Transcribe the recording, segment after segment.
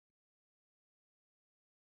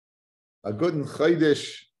A good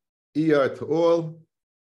Chodesh Iyar to all.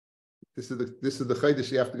 This is the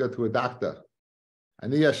Chodesh you have to go to a doctor.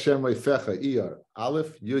 Ani Hashem Reifecha Iyar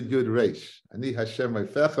Aleph Yud Yud Reish. Ani Hashem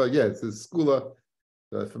Reifecha. Yeah, it's a schooler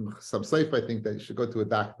from some safe. I think that you should go to a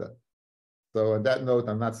doctor. So on that note,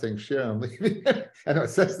 I'm not saying share. I'm leaving. I know it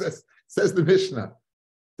says this. Says the Mishnah.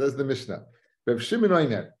 Says the Mishnah. Reb Shimon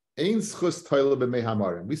Omer Ein Schus Toila b'Mei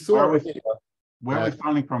Hamarim. We saw where are we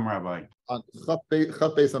falling from, Rabbi? On Chat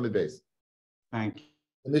Beis on the base. Thank you.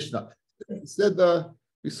 The Mishnah said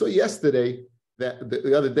we saw yesterday that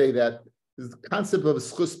the other day that the concept of a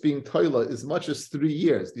schus being toila is much as 3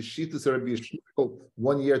 years. The shitas are be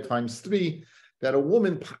 1 year times 3. That a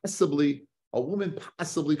woman possibly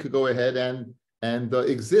could go ahead and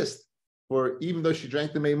exist for, even though she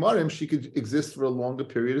drank the meimarim, she could exist for a longer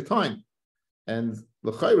period of time. And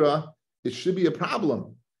l'chayra, it should be a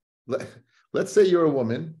problem. Let's say you're a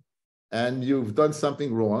woman and you've done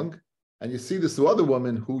something wrong, and you see this other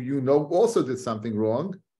woman who you know also did something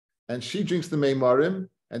wrong, and she drinks the meimarim,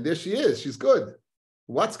 and there she is, she's good.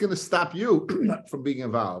 What's going to stop you from being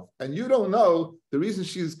involved? And you don't know the reason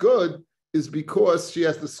she's good is because she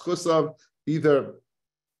has the schus of either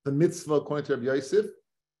the mitzvah according to Rabbi Yosef,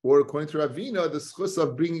 or according to Ravina, the schus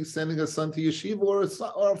of sending her son to yeshiva,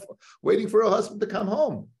 or waiting for her husband to come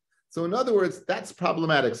home. So in other words, that's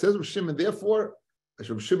problematic. Says Rav Shimon, therefore, there's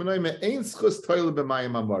no schus.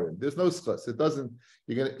 It doesn't.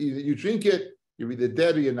 You drink it. You're either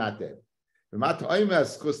dead or you're not dead.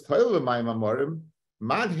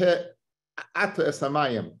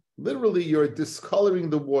 Literally, you're discoloring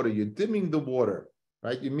the water. You're dimming the water,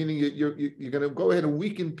 right? Meaning you're going to go ahead and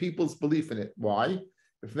weaken people's belief in it. Why?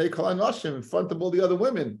 If they call anoshim in front of all the other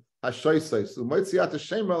women, and what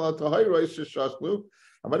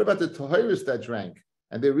about the tahiris that drank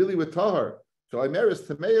and they really were tahar? Conversely,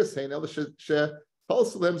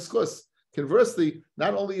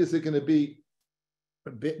 not only is it going to be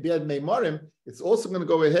bad meimarim, it's also going to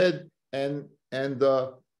go ahead and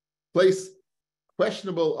place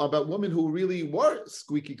questionable about women who really were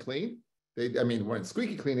squeaky clean. They weren't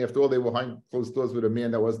squeaky clean. After all, they were behind closed doors with a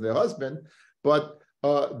man that wasn't their husband, but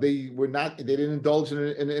they didn't indulge in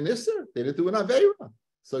an isser. They didn't do an aveira.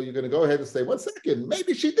 So you're going to go ahead and say, 1 second,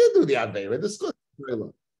 maybe she did do the aveira.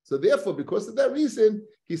 So therefore, because of that reason,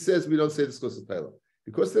 he says we don't say the schus is Taylor.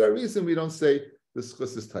 Because of that reason, we don't say the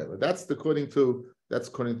schus is Taylor. That's according to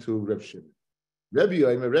Reb Shimon.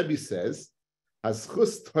 Rabbi says, as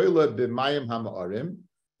schus Taylor b'mayim hama'arim,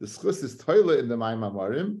 the schus is Taylor in the mayim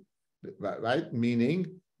hamarim, right?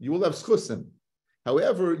 Meaning you will have schusim.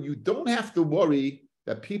 However, you don't have to worry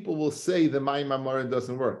that people will say the mayim hamarim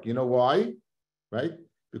doesn't work. You know why? Right?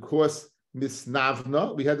 Because Miss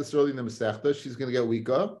Navna, we had this early in the Masechta, she's going to get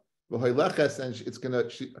weaker, and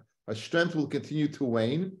her strength will continue to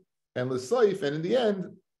wane, and l'soif, and in the end,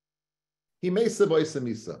 he may saboisa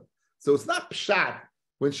misa. So it's not pshat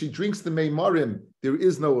when she drinks the meimarim, there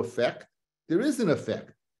is no effect. There is an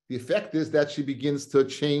effect. The effect is that she begins to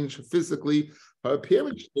change physically. Her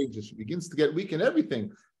appearance changes. She begins to get weak and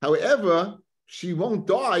everything. However, she won't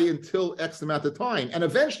die until X amount of time, and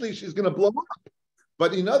eventually she's going to blow up.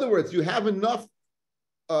 But in other words, you have enough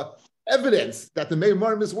evidence that the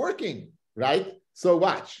meimarim is working, right? So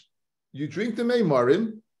watch. You drink the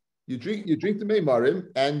meimarim, you drink the meimarim,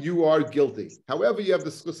 and you are guilty. However, you have the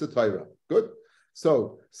schus Torah. Good.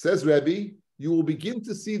 So says Rabbi, you will begin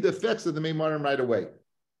to see the effects of the meimarim right away.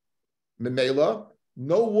 Memela,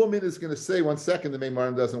 no woman is going to say 1 second the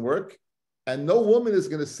meimarim doesn't work, and no woman is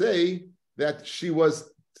going to say that she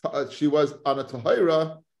was on a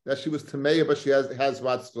tahira, that she was tameya, but she has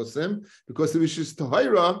vat schlusim, because if she's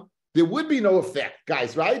tahira, there would be no effect,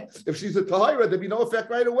 guys, right? If she's a tahira, there'd be no effect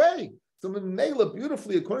right away. So Mela,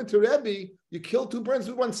 beautifully, according to Rabbi, you kill 2 birds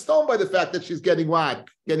with 1 stone by the fact that she's getting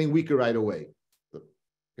weaker right away.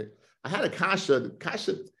 Okay. I had a kasha.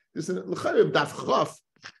 There's an Daf Chof.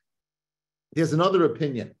 There's another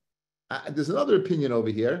opinion. There's another opinion over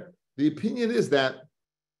here. The opinion is that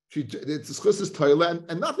it's the schus is toila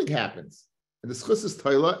and nothing happens. And the schus is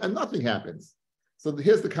toila and nothing happens. So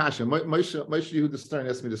here's the kasha. Moshe Yehuda Stern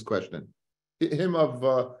asked me this question. Him of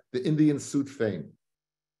the Indian suit fame.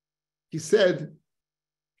 He said,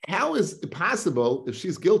 how is it possible if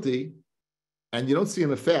she's guilty and you don't see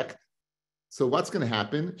an effect? So what's going to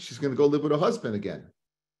happen? She's going to go live with her husband again.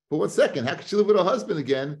 But 1 second, how could she live with her husband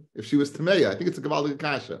again if she was Tameya? I think it's a Gavaldik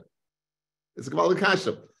Kasha. It's a Gavaldik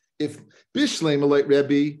Kasha. If Bishleim Alait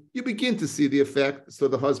Rebbe, you begin to see the effect, so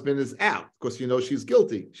the husband is out. Of course, you know she's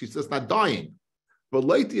guilty. She's just not dying. But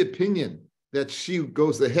like the opinion that she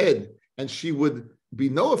goes ahead and she would be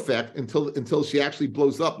no effect until she actually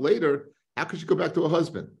blows up later, how could she go back to her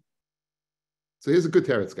husband? So here's a good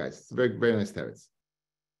teretz, guys. It's a very, very nice teretz.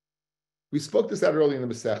 We spoke this out earlier in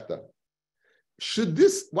the Masechta.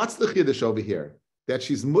 What's the chiddush over here? That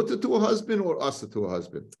she's mutter to her husband or asa to her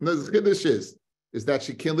husband? No, the chiddush is that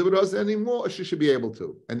she can't live with her husband anymore, or she should be able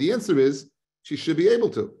to? And the answer is, she should be able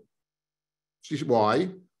to. Why?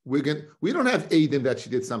 We don't have Aiden that she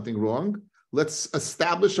did something wrong. Let's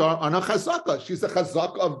establish her on a chazaka. She's a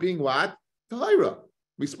chazaka of being what? Tahira.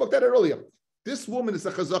 We spoke that earlier. This woman is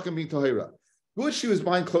a chazaka of being Tahira. Good, she was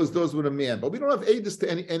behind closed doors with a man, but we don't have Aidis to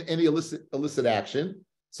any illicit action.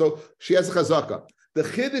 So she has a chazaka. The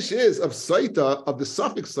chiddush is of Sotah, of the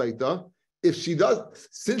suffix Sotah, if she does,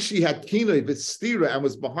 since she had kinoi v'stira and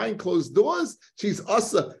was behind closed doors, she's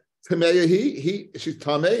asa tameya she's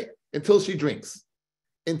tameh until she drinks.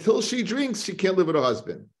 Until she drinks, she can't live with her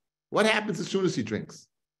husband. What happens as soon as she drinks?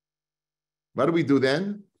 What do we do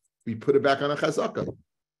then? We put her back on a chazaka.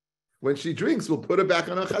 When she drinks, we'll put her back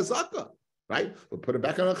on a chazaka, right? We'll put her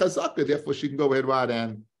back on a chazaka. Therefore, she can go ahead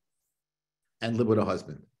and live with her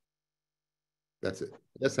husband. That's it.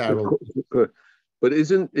 That's how. But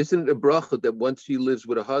isn't a bracha that once she lives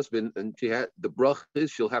with a husband and the bracha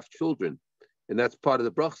is she'll have children, and that's part of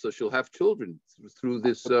the bracha. So she'll have children through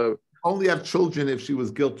this. Only have children if she was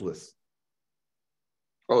guiltless.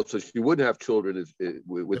 Oh, so she wouldn't have children if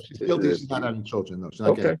she's guilty. She's not having children. No, she's not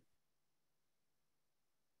okay. Getting.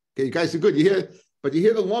 Okay, you guys are good. You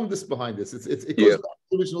hear the lumdus behind this. It goes back to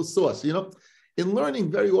the original source. You know, in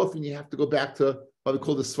learning, very often you have to go back to what we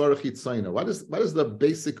call the svarachit tzayna. What is the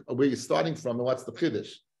basic where you're starting from, and what's the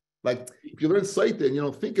chiddush? Like if you learn Sotah and you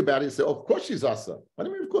don't think about it, you say, "Oh, of course she's asa." What do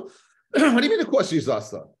you mean? Of course. What do you mean? Of course she's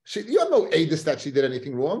asa. You have no eidus that she did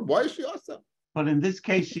anything wrong. Why is she asa? But in this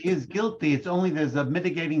case, she is guilty. It's only there's a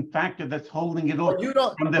mitigating factor that's holding it off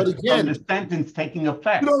from the sentence taking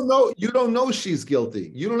effect. You don't know she's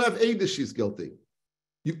guilty. You don't have eidus she's guilty.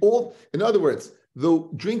 In other words,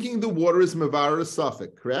 drinking the water is mavara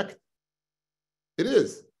suffik, correct? It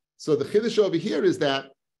is. So the chiddush over here is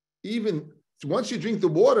that even once you drink the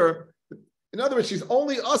water, in other words, she's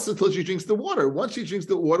only us until she drinks the water. Once she drinks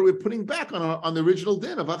the water, we're putting back on the original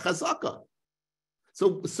din of a chazaka.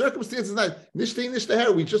 So circumstances not nishtei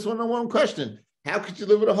nishtei. We just want to know one question: how could you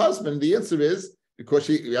live with a husband? The answer is because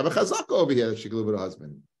you have a chazaka over here that she could live with a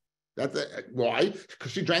husband. Why?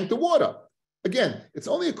 Because she drank the water. Again, it's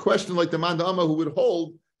only a question like the Mandama who would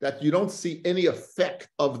hold that you don't see any effect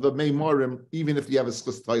of the Meimarim, even if you have a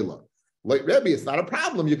schus toila. Like Rabbi, it's not a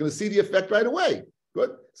problem. You're going to see the effect right away.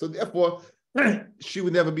 Good. So therefore, she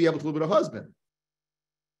would never be able to live with her husband.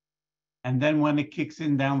 And then when it kicks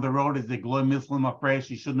in down the road, is the gloy Muslim afraid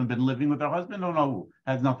she shouldn't have been living with her husband? Or no,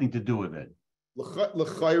 has nothing to do with it.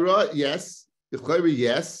 L'chayra, yes. L'chayra,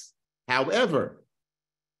 yes. However,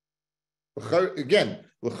 again,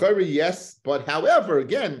 l'chayra, yes. But however,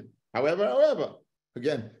 again, let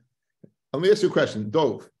me ask you a question,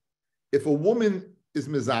 Dov. If a woman is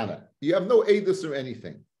mizana, you have no edus or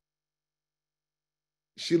anything.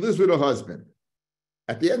 She lives with her husband.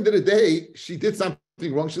 At the end of the day, she did something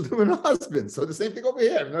wrong. She lived with her husband. So the same thing over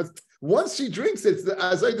here. Once she drinks it,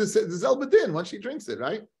 as I just said, the zelbadin. Once she drinks it,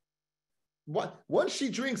 right? Once she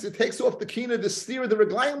drinks, it takes off the kina, the steer, the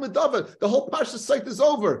reglayim medava. The whole parsha site is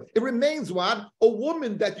over. It remains what? A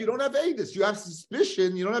woman that you don't have edus. You have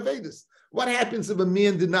suspicion. You don't have edus. What happens if a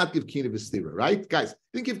man did not give kina v'stira, right? Guys,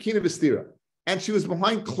 didn't give kina v'stira. And she was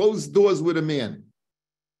behind closed doors with a man.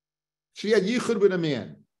 She had yichud with a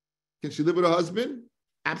man. Can she live with her husband?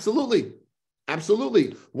 Absolutely.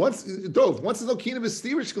 Absolutely. Once there's no kina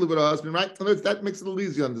v'stira, she can live with her husband, right? In other words, that makes it a little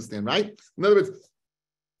easier to understand, right? In other words,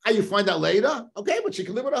 how you find out later? Okay, but she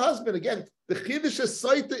can live with her husband. Again, the chiddush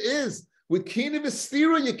Sotah is, with kina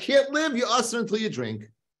v'stira, you can't live, you usher until you drink.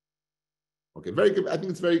 Okay, very good. I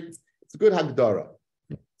think it's a good hagdara.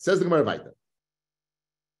 Says the Gemara Vaita.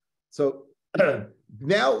 So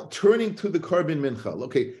now turning to the korban mincha.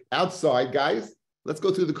 Okay, outside, guys, let's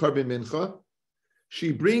go through the korban mincha.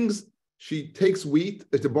 She takes wheat,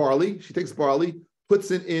 it's a barley. She takes barley, puts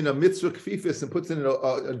it in a mitzvah kfifis and puts it in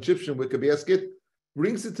an Egyptian wicker basket,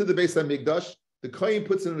 brings it to the Beis HaMikdash. The kohen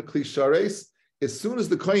puts it in a kli shares. As soon as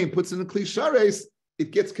the kohen puts it in a kli shares,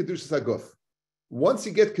 it gets kedushas haguf. Once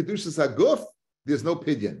you get kedushas haguf, there's no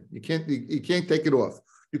pidyon. You can't take it off.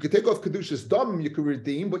 You can take off kedushas dam, you can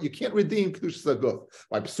redeem, but you can't redeem kedushas haguf.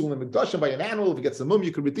 By psulim mikdashim, by an animal, if you get some mum,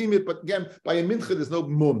 you can redeem it. But again, by a mincha, there's no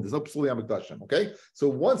mum, there's no psulim mikdashim. Okay, so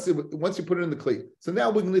once you put it in the kli, so now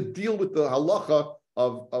we're going to deal with the halacha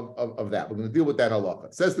of that. We're going to deal with that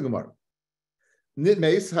halacha. Says the Gemara.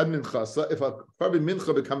 Nitmeis had minchasa. If a korban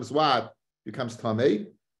mincha becomes what? Becomes tamei.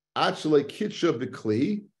 Actually, kitsha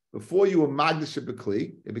b'kli. Before you were magdish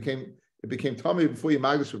b'kli, it became tamei before you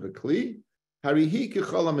magdish b'kli. Harihi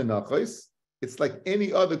kichala menachos. It's like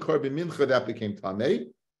any other korban mincha that became tamei.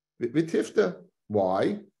 V'tifta.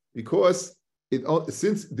 Why? Because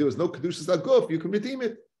since there was no kedushas aguf, you can redeem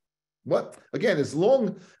it. What? Again, as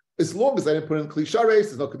long as I didn't put in klishares,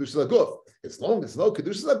 there's no kedushas aguf. As long as no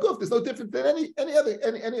kedushas aguf, there's no different than any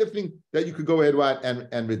other thing that you could go ahead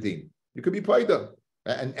and redeem. You could be paida,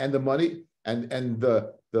 and the money and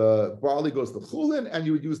the barley goes to chulin, and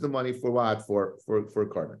you would use the money for what? For a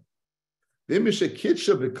korban.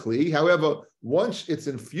 However, once it's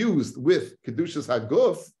infused with kedushas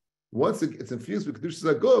haguf, it's infused with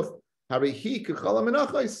kedushas haguf,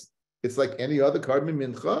 it's like any other korban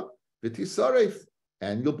mincha, v'tisaref,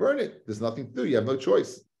 and you'll burn it. There's nothing to do. You have no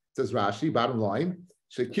choice. It says Rashi, bottom line,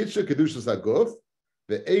 shekitsha kedushas haguf,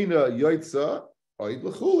 ve'ena yoitza oid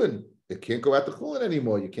l'chulin. It can't go out to chulin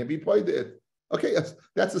anymore. You can't be paid it. Okay,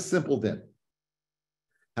 that's a simple din.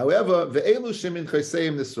 However, ve'elu shemin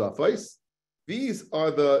chayseim nisrafos. These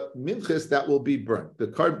are the minchas that will be burnt.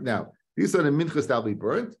 These are the minchas that will be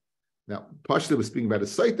burnt. Now, Pashta was speaking about a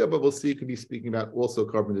Sotah, but we'll see it could be speaking about also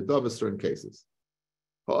korban nedav in certain cases.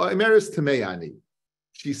 Ha'emeres tamei.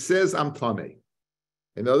 She says, I'm tamei.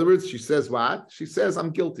 In other words, she says what? She says, I'm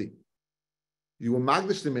guilty. You will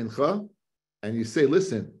magdish the mincha, and you say,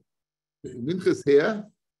 listen, mincha's here,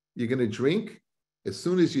 you're going to drink. As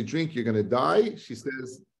soon as you drink, you're going to die. She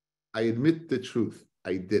says, I admit the truth.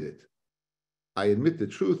 I did it. I admit the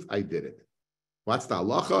truth. I did it. What's the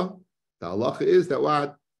halacha? The halacha is that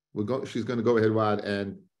what? She's going to go ahead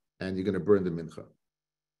and you're going to burn the mincha.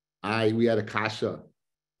 We had a kasha.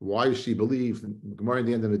 Why she believed? Gemara in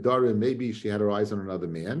the end of the Dara, maybe she had her eyes on another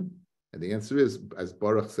man. And the answer is, as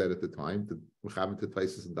Baruch said at the time, to Mechaber to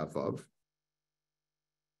Taisus and Dafav.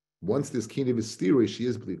 Once this kina is stiri, she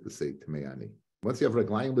is believed to say Tameani. Once you have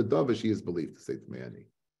Raglayim Ledava, she is believed to say Tameani.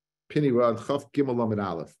 Pini Ra and Chaf Gimel Lamed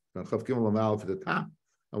Aleph. And Chaf Gimel Lamed Aleph at the top.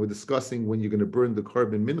 And we're discussing when you're going to burn the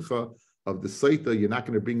korban mincha of the Sotah, you're not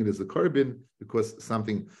going to bring it as a korban because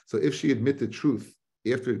something. So if she admit the truth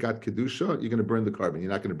after it got kedusha, you're going to burn the korban.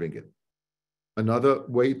 You're not going to bring it. Another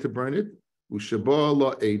way to burn it, Ushaba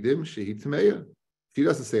la Edim shehi tameya. She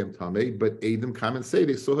doesn't say I'm tamei, but Edim come and say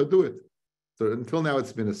they saw her do it. So until now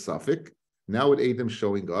it's been a suffix. Now with Edim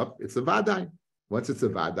showing up, it's a vadai. Once it's a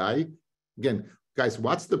vadai, again, guys,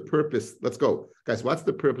 what's the purpose? Let's go, guys. What's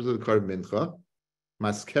the purpose of the korban mincha?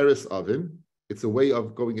 Maskeris oven. It's a way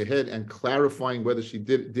of going ahead and clarifying whether she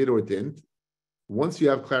did or didn't. Once you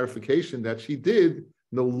have clarification that she did,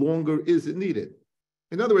 no longer is it needed.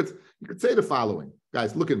 In other words, you could say the following.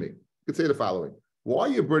 Guys, look at me. You could say the following. Why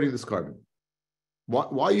are you burning this korban?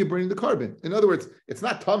 Why are you burning the korban? In other words, it's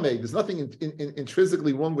not tamei. There's nothing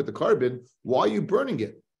intrinsically wrong with the korban. Why are you burning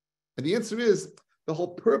it? And the answer is, the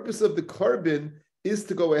whole purpose of the korban is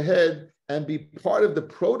to go ahead and be part of the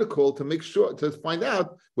protocol to make sure, to find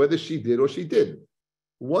out whether she did or she didn't.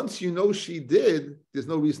 Once you know she did, there's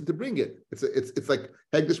no reason to bring it. It's like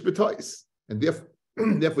hegdish b'tois, and therefore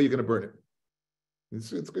you're going to burn it.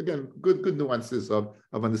 It's again good nuances of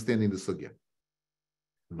understanding the sugya.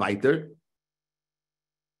 Weiter,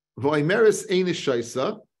 v'oimeres einish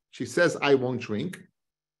shaisa. She says, I won't drink.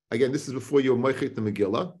 Again, this is before you're moichik the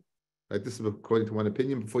Megillah. Right? This is according to one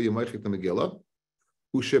opinion before you're moichik the Megillah.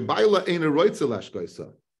 The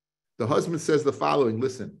husband says the following,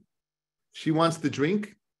 listen, she wants to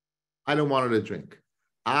drink. I don't want her to drink.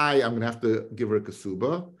 I'm going to have to give her a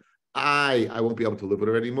kasuba. I won't be able to live with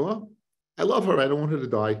her anymore. I love her. I don't want her to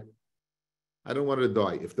die. I don't want her to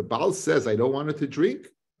die. If the Baal says I don't want her to drink,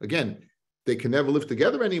 again, they can never live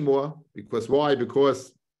together anymore. Because why?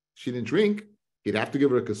 Because she didn't drink. He'd have to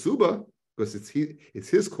give her a kasuba because it's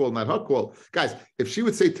his call, not her call. Guys, if she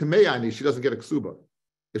would say Tameyani, she doesn't get a kasuba.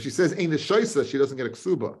 If she says Ein Shaisa, she doesn't get a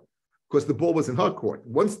ksuba because the ball was in her court.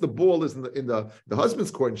 Once the ball is in the husband's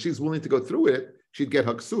court and she's willing to go through it, she'd get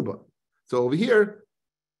her ksuba. So over here,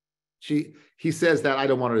 he says that I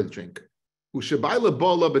don't want her to drink. Ushabayla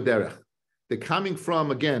bola b'derech. They're coming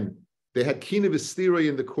from, again, they had kina v'stira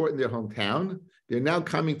in the court in their hometown. They're now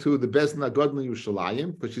coming to the Bezdin Agadol in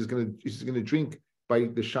Yerushalayim because she's going to drink by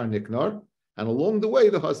the Shar Niknar. And along the way,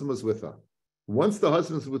 the husband was with her. Once the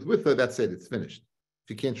husband was with her, that's it. It's finished.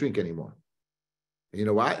 She can't drink anymore. And you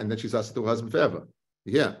know what? And then she's asked to her husband forever.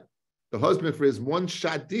 Yeah. The husband, for his one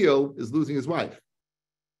shot deal, is losing his wife.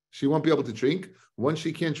 She won't be able to drink. Once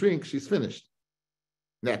she can't drink, she's finished.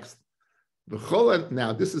 Next.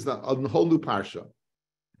 Now, this is a whole new parsha.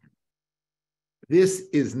 This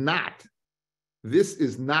is not a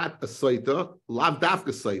Sotah, lav dafka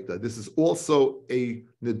Sotah. This is also a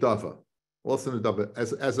nedava. Also nedava.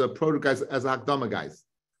 As a proto guys, as a hakdama guys.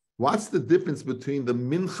 What's the difference between the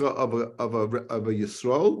mincha of a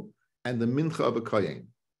Yisrael and the mincha of a kohen.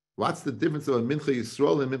 What's the difference of a mincha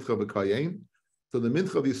Yisrael and mincha of a kohen? So the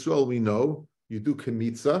mincha of Yisrael, we know you do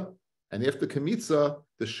kemitza, and after kemitza,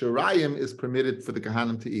 the shirayim is permitted for the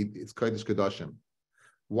kahanim to eat. It's kodesh kadashim.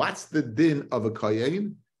 What's the din of a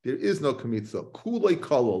kohen? There is no kemitza. Kulei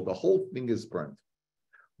kolol, the whole thing is burnt.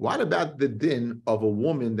 What about the din of a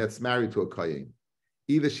woman that's married to a kohen?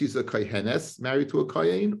 Either she's a kohenes married to a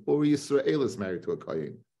kohen, or a Yisrael is married to a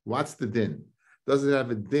kohen. What's the din? Does it have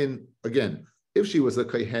a din? Again, if she was a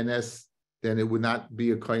kohenes, then it would not be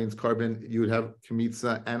a kohen's carbon. You would have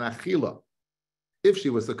kemitza and achila. If she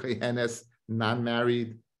was a kohenes,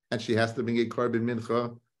 non-married, and she has to bring a carbon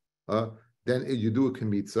mincha, then you do a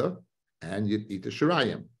kemitza and you eat the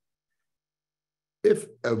shirayim. If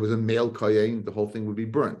it was a male kohen, the whole thing would be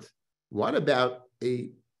burnt. What about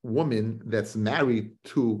a woman that's married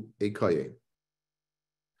to a kohen?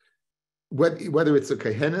 Whether it's a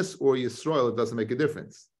kohenes or Yisrael, it doesn't make a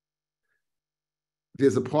difference.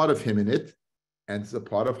 There's a part of him in it, and there's a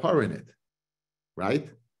part of her in it, right?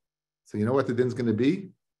 So you know what the din's going to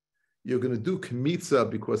be? You're going to do kemitza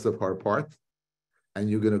because of her part, and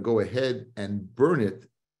you're going to go ahead and burn it,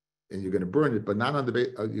 and you're going to burn it, but not on the base.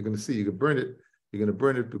 You're going to see, you can burn it. You're going to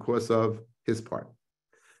burn it because of his part.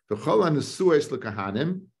 The chol nesuos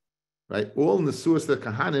lekahanim, right? All nesuos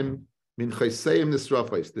lekahanim min chayseim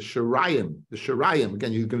nisrafos. The shirayim.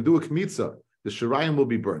 Again, you're going to do a kemitza. The shirayim will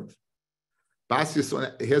be burnt. Bas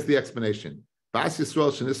Yisrael. Here's the explanation. Bas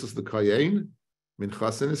Yisrael shenisus lekayin min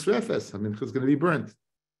chasen nisrafes. Mincha is going to be burnt.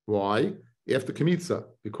 Why? After kemitza,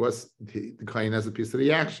 because the kohen has a piece of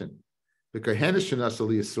the action. The kohen is shenas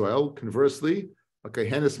ali Yisrael. Conversely, a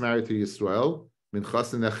kohen is married to Yisrael.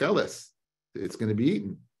 Minchas and necheles, it's going to be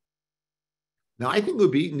eaten. Now, I think it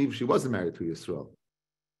would be eaten even if she wasn't married to Yisrael.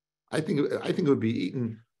 I think it would be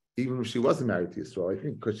eaten even if she wasn't married to Yisrael. I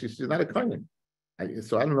think because she's not a kohen.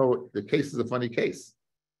 So I don't know. The case is a funny case,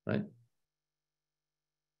 right?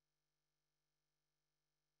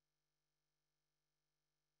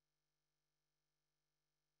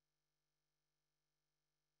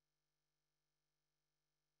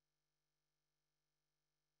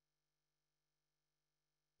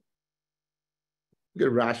 Get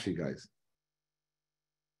Rashi, guys.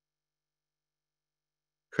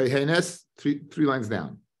 Kohenes, three lines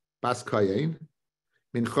down. Bas kohen,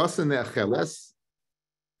 minchas necheles,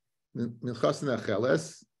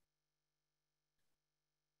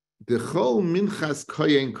 dechol minchas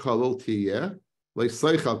kohen kolol tiyeh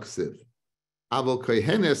leisaychal ksiv. Aval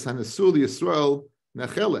kohenes hanesul Yisrael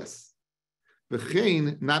necheles.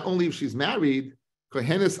 V'chein, not only if she's married,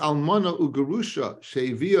 kohenes almana ugerusha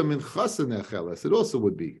sheivia minchas necheles. It also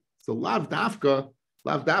would be. So lav dafka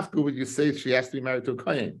would you say she has to be married to a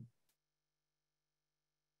kohen?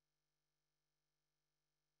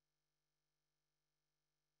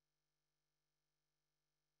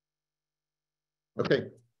 Okay,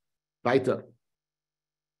 weiter.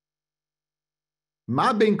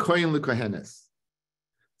 Ma ben kohen lekohenes.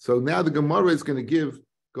 So now the Gemara is going to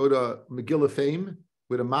go to Megillah Fame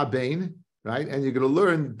with a ma ben, right? And you're going to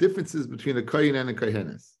learn differences between a kohen and a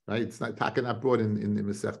kohenes, right? It's not brought in the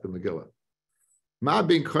Masechta Megillah. Ma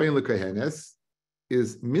ben kohen lekohenes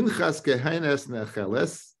is minchas kohenes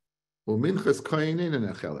necheles or minchas kohenin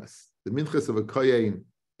necheles. The minchas of a kohen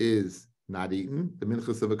is not eaten. The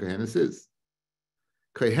minchas of a kohenes is.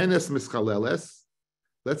 Kohenes mischaleles.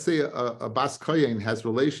 Let's say a bas kohen has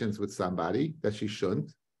relations with somebody that she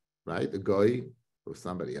shouldn't, right? A goy or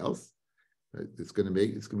somebody else. She's going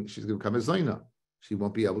to become a zoina. She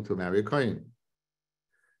won't be able to marry a kohen.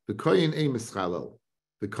 The kohen ain't mischalel.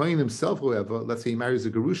 The kohen himself, however, let's say he marries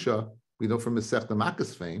a gerusha, we know from Masechta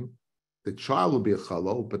Makkos fame, the child will be a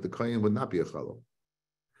chalol, but the kohen would not be a chalol.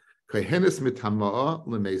 Kohenes mitama'a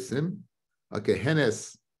lemesim. A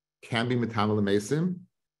kohenes can be mitama lemesim.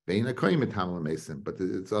 Bein a kohen mitama lemesim, but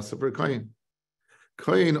it's also for a kohen.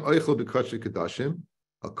 Kohen oichel b'kosher kedashim.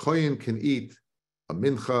 A kohen can eat a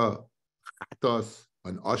mincha, chatos,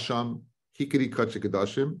 an asham. He could eat kosher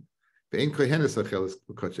kedashim. Bein kohenes acheles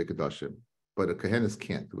b'kosher kedashim. But a kohenes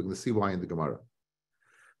can't. We're going to see why in the Gemara.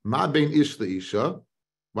 Ma bein ish leisha.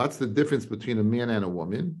 What's the difference between a man and a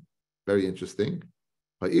woman? Very interesting.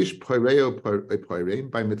 By ish poireo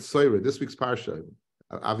poirein by mitzoira. This week's parsha.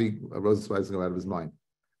 Avi Rosenzweig is going out of his mind.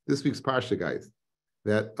 This week's parsha, guys,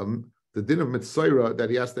 that the din of mitzoira, that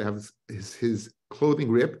he has to have his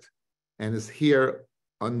clothing ripped and his hair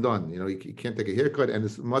undone. You know, he can't take a haircut, and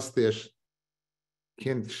his mustache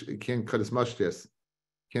can't cut his mustache.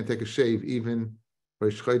 Can't take a shave even for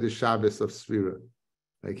the Shabbos of Sfira.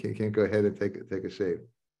 Like he can't go ahead and take a shave.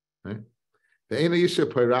 Right? However,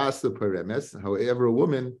 a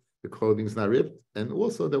woman the clothing's not ripped, and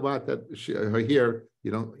also the what that her hair,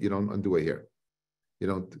 you don't undo her hair, you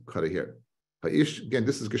don't cut her hair. Again,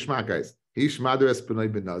 this is Geshmak, guys. Ish Mother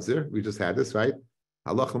Espinoi ben Nazir. We just had this, right?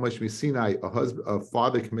 Halacha Moshe Sinai, a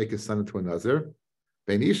father can make his son into a Nazir.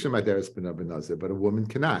 Ben Isha Mother Espinoi ben Nazir, but a woman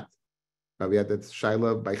cannot. We had that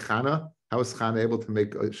Shaila by Chana. How is Chana able to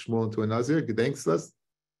make a Shmuel into a Nazir? Gedenks us.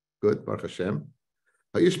 Good, Baruch Hashem.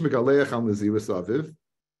 Ha'ish Megaleach al Nazirus Aviv.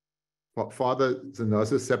 Father is a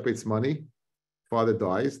Nazir, separates money. Father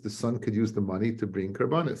dies. The son could use the money to bring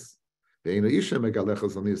Karbanis. Ve'enu Isha Megalech al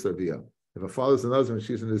Nazir. If a father's a Nazir and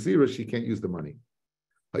she's a Nazira, she can't use the money.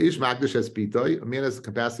 Ha'ish Magdish has Pitoi. A man has the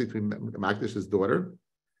capacity to be Magdish's daughter.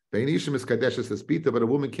 Ve'en Isha is Kadesh has Pita, but a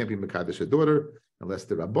woman can't be Mekadesh, a daughter, unless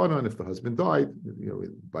the Rabbanon, if the husband died,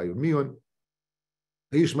 by Umiyon.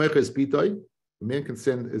 Ha'ish Meicher is Pitoi. A man can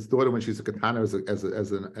send his daughter when she's a katana as a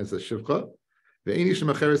shivcha. Ve'en Isha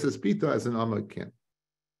Mecheres has Pita as an Amma can.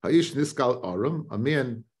 Ha'ish Niskal Arum. A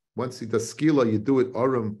man, once he does skila, you do it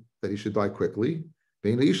Arum that he should die quickly.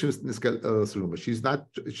 She's not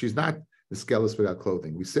niskelis without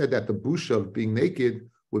clothing. We said that the busha of being naked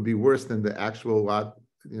would be worse than the actual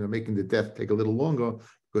making the death take a little longer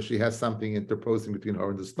because she has something interposing between her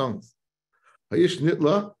and the stones. Ha'ish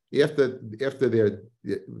nitla, after the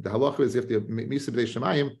halacha is after misa b'dei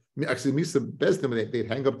shemayim, actually misa bezdim, they'd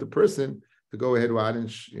hang up the person to go ahead and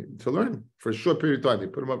to learn for a short period of time. They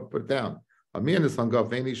put him up, put it down. A man is hung up,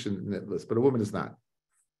 vainish and nitless, but a woman is not.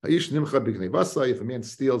 If a man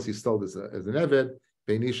steals, he stole as an eved.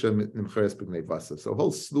 So a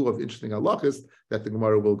whole slew of interesting halachas that the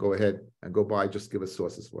Gemara will go ahead and go by. Just give us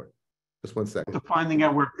sources for it. Just 1 second. Finding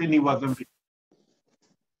out where Pini wasn't.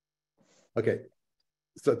 Okay.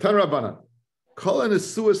 So Tan Rabbanan, Kol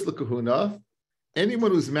Nesuas L'Kahuna. Anyone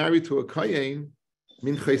who's married to a Kayin,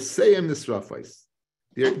 min Chayseim Nisrafais.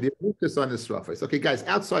 They're focused on Nisrafais. Okay, guys,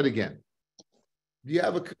 outside again. You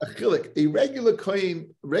have a chilik, a regular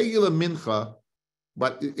kohen, regular mincha,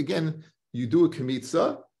 but again, you do a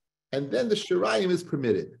kamitza, and then the shirayim is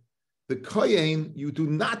permitted. The kohen, you do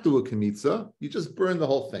not do a kamitza, you just burn the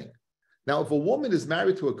whole thing. Now, if a woman is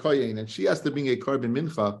married to a kohen and she has to bring a korban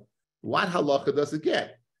mincha, what halacha does it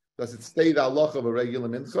get? Does it stay the halacha of a regular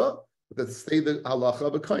mincha, or does it stay the halacha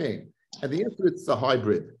of a kohen? And the answer is a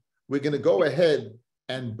hybrid. We're going to go ahead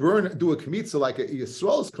and do a kamitza like a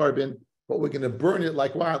Yisrael's korban, but we're going to burn it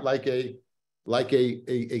like what? Like a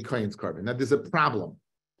kohen's korban. Now there's a problem.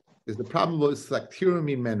 There's the problem with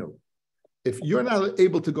saktirumi menu. If you're not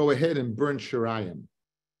able to go ahead and burn shirayim,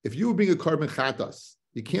 if you bring a korban chatas,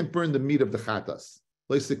 you can't burn the meat of the chatas.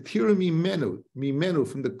 Like saktirumi menu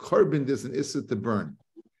from the korban, there's an issa to burn.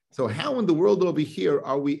 So how in the world over here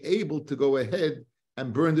are we able to go ahead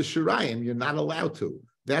and burn the shirayim? You're not allowed to.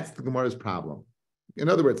 That's the Gemara's problem. In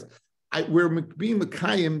other words, we're being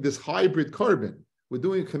Mekayim, this hybrid korban. We're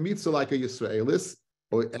doing a kamitza like a Yisraelis,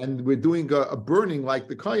 and we're doing a burning like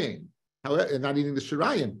the Kayin, however, and not eating the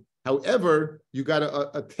Shirayim. However, you got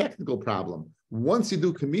a technical problem. Once you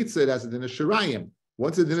do kamitza, it has it in a Shirayim.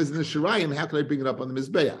 Once it is in a Shirayim, how can I bring it up on the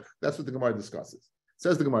Mizbeach? That's what the Gemara discusses.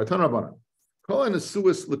 Says the Gemara, Tan Rabbanan, Kol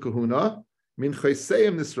Nesuas L'Kahuna, min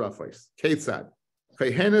Chayseim Nisrafais, Ketzad,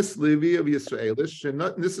 Chayhenes Levi of Yisraelis,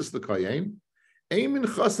 Shenat Nisus L'Kayin,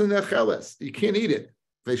 you can't eat it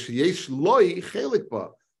because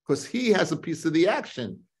he has a piece of the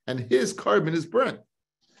action and his korban is burnt.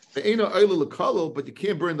 But you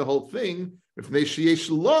can't burn the whole thing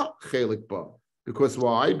because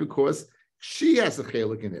why? Because she has a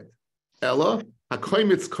chelik in it. Ella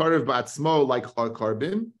hakoymitz karev ba'atzmo like her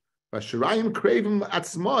korban, but shirayim krevim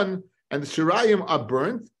atzmon, and the shirayim are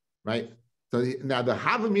burnt, right? So now the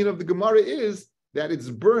havamin of the Gemara is that it's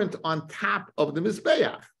burnt on top of the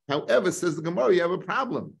Mizbeach. However, says the Gemara, you have a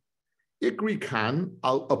problem. Ikri kan,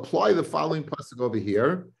 I'll apply the following pasuk over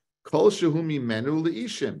here. Kol shehu mimenu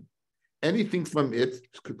leishim. Anything from it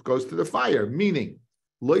goes to the fire, meaning,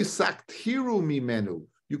 lo saktiru mimenu.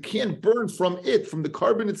 You can't burn from it, from the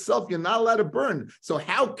korban itself. You're not allowed to burn. So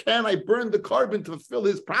how can I burn the korban to fulfill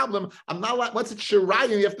his problem? I'm not allowed, once it's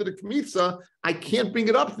shirayim after the kmitza, I can't bring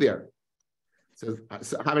it up there. Says Kol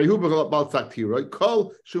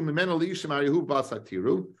Shumimenu Liishim Harihu Bal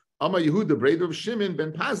Saktiru. Ama Yehuda Breder of Shimon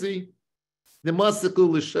ben Pazi. The Masaku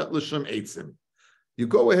L'Shem Eitzim. You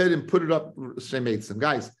go ahead and put it up Shem Eitzim,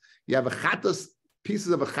 guys. You have a chatas,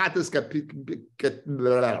 pieces of a chatas get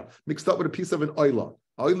mixed up with a piece of an oila.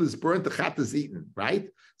 Oil is burnt, the chat is eaten, right?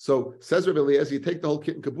 So says Rabbi Eliezer, you take the whole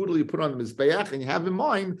kit and caboodle, you put on the mizbeach, and you have in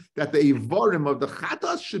mind that the ivarim of the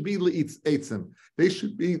chatas should be leitzim. They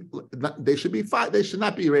should be fine. They should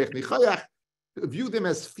not be reich nichayach. View them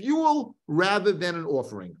as fuel rather than an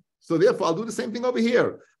offering. So therefore, I'll do the same thing over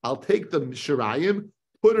here. I'll take the shirayim,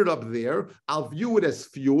 put it up there. I'll view it as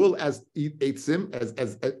fuel, as eitzim,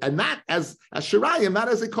 as and not as shirayim, not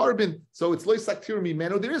as a carbon. So it's lois saktir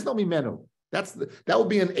mimenu. There is no mimenu. That would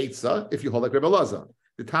be an eitzah if you hold like Rebbe Elazar.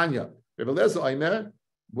 The Tanya, Rebbe Elazar Aimer.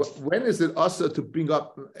 When is it also to bring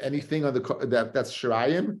up anything on that's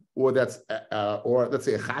shirayim or that's or let's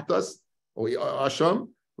say a chatas or asham?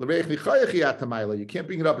 You can't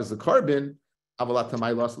bring it up as a carbon. You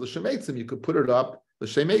could put it up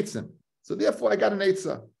l'shem. So therefore, I got an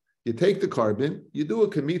eitzah. You take the carbon, you do a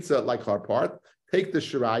kemitza like our part, take the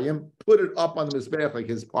shirayim, put it up on the mizbeach like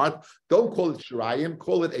his part. Don't call it shirayim,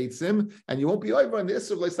 call it eitzim, and you won't be over on this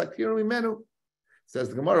of like saktiru mimenu. Says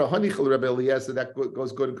the Gemara, Hanichel Rabbi Eliezer, that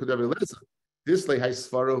goes good in Rabbi Eliezer. This lehai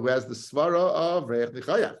svara who has the svara of Reich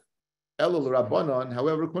Nichayach. Elul Rabbanon,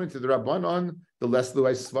 however, according to the Rabbanon, the less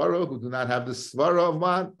lehai svara who do not have the svara of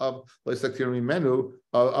man of Leisaktir Mimenu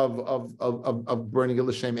of burning a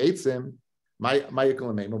l'shem eitzim. What are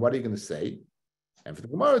you going to say? And for the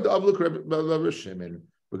Gemara, the Avluk Rabbi Shimon,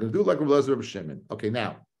 we're going to do like Rabbi Eliezer Rabbi Shimon. Okay,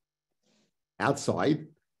 now outside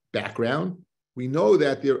background. We know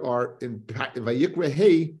that there are in Vayikra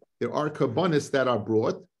Hey, there are karbonis that are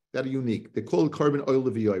brought that are unique. They call it carbon oil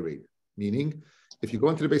of yoyred, meaning if you go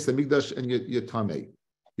into the Beis Hamikdash and you're tamei,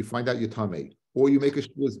 you find out you're tamei, or you make a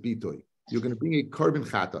shvuas bitoy, you're going to bring a carbon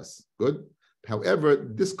chatas. Good. However,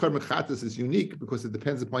 this carbon chatas is unique because it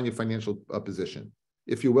depends upon your financial position.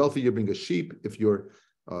 If you're wealthy, you bring a sheep. If you're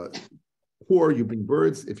poor, you bring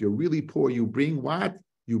birds. If you're really poor, you bring what?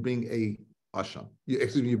 You bring a asham.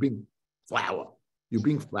 You bring flour. You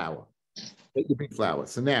bring flour. You bring flour.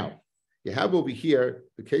 So now you have over here,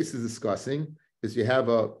 the case is discussing is you have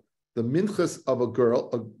the minchas of a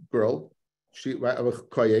girl, she right, of a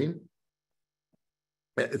kohen.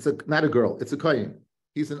 It's not a girl, it's a kohen.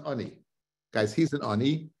 He's an ani. Guys, he's an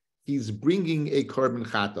ani. He's bringing a carbon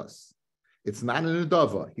chatas. It's not an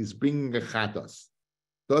adava. He's bringing a chatas.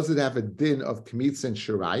 Does it have a din of kmitz and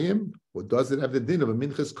shirayim, or does it have the din of a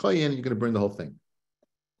minchas kohen? You're going to burn the whole thing.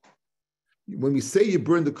 When we say you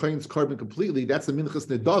burn the kohen's carbon completely, that's a minchas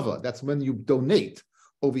nedava. That's when you donate.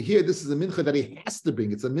 Over here, this is a mincha that he has to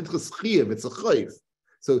bring. It's a minchas chiyav. It's a chayiv.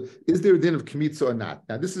 So, is there a din of kmitza or not?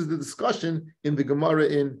 Now, this is the discussion in the Gemara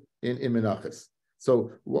in Menachos.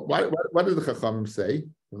 So, what does the Chachamim say?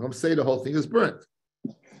 The Chachamim say the whole thing is burnt.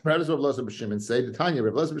 How does Rav Elazar B'Shimon say? The Tanya,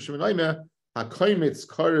 Rav Elazar B'Shimon Omer, HaKoimitz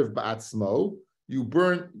karev ba'atzmo. You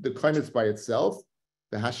burn the koimitz by itself.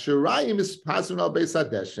 The hashirayim is pasun al beis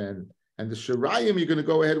hadeshen. And the shirayim, you're going to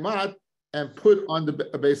go ahead and put on the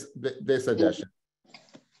base hadeshen.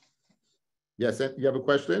 Yes, you have a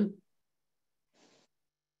question?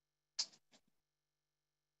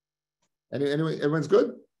 Anyway, everyone's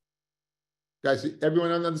good? Guys,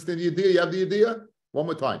 everyone understand the idea? You have the idea? One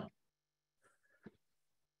more time.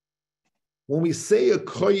 When we say a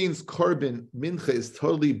kohen's carbon mincha is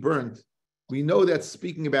totally burnt, we know that's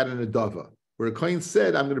speaking about an adava. Where a kohen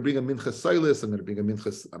said, I'm going to bring a minchas soilis, I'm going to bring a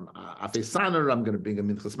minchas afesaner, I'm going to bring a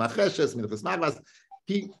minchas macheshes, minchas maglas.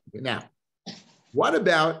 Now, what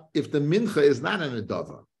about if the mincha is not an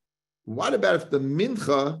adava? What about if the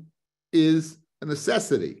mincha is a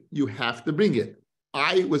necessity? You have to bring it.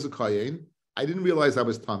 I was a kohen. I didn't realize I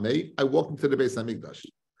was tamei. I walked into the Beis Hamikdash.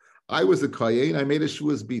 I was a kohen. I made a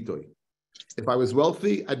shvuas bitoy. If I was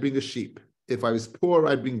wealthy, I'd bring a sheep. If I was poor,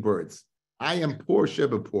 I'd bring birds. I am poor,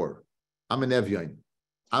 sheba poor. I'm an evyain.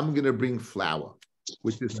 I'm going to bring flour,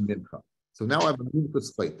 which is a mincha. So now I have a mincha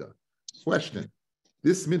schleita. Question: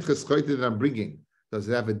 this mincha schleita that I'm bringing, does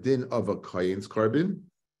it have a din of a kohen's carbon,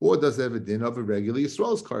 or does it have a din of a regular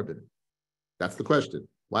Yisrael's carbon? That's the question.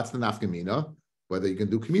 What's the nafkamina? Whether you can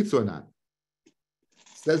do kmitz or not.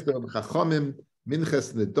 Says the Chachamim,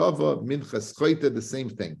 minchas nedava, minchas schleita, the same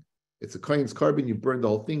thing. It's a kohen's carbon. You burn the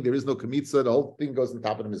whole thing. There is no kmitza. The whole thing goes on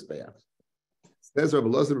top of the mizbeach. Says Rabbi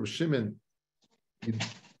Elazar Rabbi Shimon,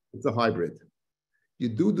 it's a hybrid. You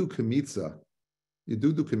do kmitza. You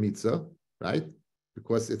do kmitza, right?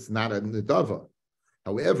 Because it's not a nedava.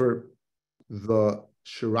 However, the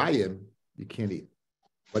shirayim you can't eat.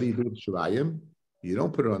 What do you do with shirayim? You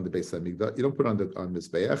don't put it on the Beis Hamikdash. You don't put it on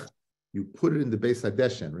mizbeach. You put it in the Beis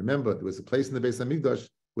Hadeshen. Remember, there was a place in the Beis Hamikdash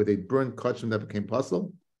where they burned kachim that became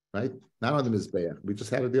puzzle, right? Not on the mizbeach. We just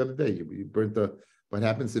had it the other day. You burnt the. What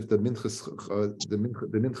happens if the mincha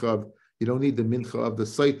of, you don't need the mincha of the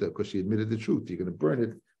Sotah because she admitted the truth. You're going to burn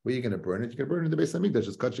it. Where are you going to burn it? You're going to burn it in the Beis Hamikdash.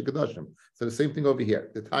 It's kachim kadashim. So the same thing over here.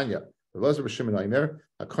 The Tanya, the Elazar B'Shimon Omer,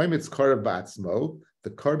 a koimitz karev ba'atzmo.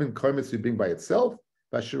 The carbon koimitz you bring by itself.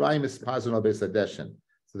 B'ashirayim is pazun al beis hadeshen.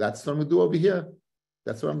 So that's what I'm going to do over here.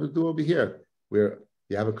 That's what I'm going to do over here. Where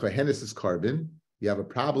you have a kohenis carbon, You have a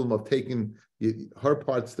problem of taking her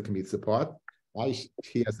part's the Kmitza part. Why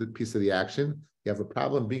she has a piece of the action. You have a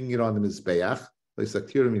problem bringing it on the Mizbeach.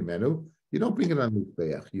 You don't bring it on the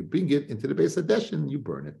Mizbeach. You bring it into the Beis Hadesh and you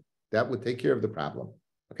burn it. That would take care of the problem.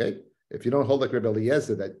 Okay? If you don't hold like Rebbe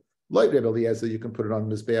Eliezer, that like Rebbe Eliezer, you can put it on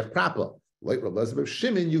the Mizbeach proper. Like Rebbe Eliezer,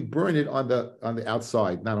 Shimon, you burn it on the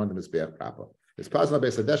outside, not on the Mizbeach proper. It's possible on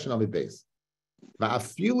Beis Hadesh and on the base.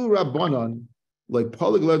 Va'afilu Rabbanon, like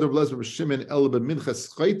Polyglot of Rebbe Shimon, El B'minchas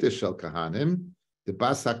Chayte Shel Kahanim, the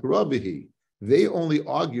Basak Rabihi. They only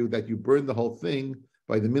argue that you burn the whole thing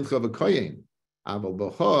by the mincha of a kohen. Aval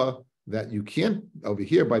b'cha, that you can't over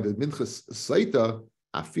here by the minchas Sotah,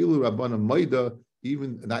 afilu rabbanan maida.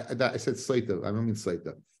 Even I said Sotah, I don't mean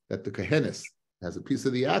Sotah. That the kohenis has a piece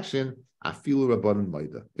of the action. Afilu rabbanan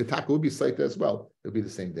maida. The taka would be Sotah as well. It would be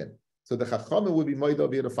the same din. So the chachamim would be maida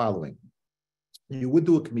via the following. You would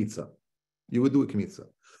do a kmitza. You would do a kmitza.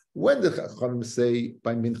 When the chachamim say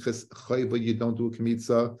by minchas chayva you don't do a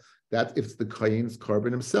kmitza, that if it's the kohen's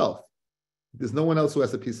carbon himself. There's no one else who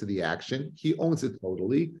has a piece of the action. He owns it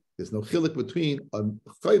totally. There's no chilik between a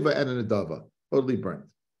chayva and an adava, totally burnt.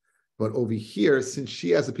 But over here, since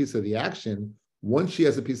she has a piece of the action, once she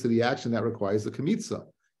has a piece of the action, that requires a kamitza.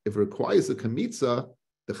 If it requires a kamitza,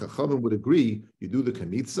 the chachamim would agree, you do the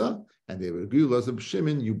kamitza, and they would agree, Lazar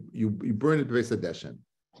Shimon, you burn it Beis Hadeshen.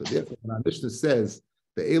 So therefore, when our Mishnah says,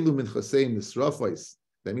 the elu min chasein nisrafais,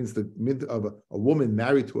 that means the mint of a woman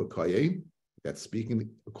married to a kohen. That's speaking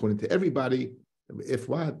according to everybody. If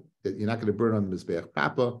what, that you're not going to burn it on the Mizbeach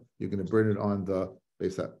Papa, you're going to burn it on the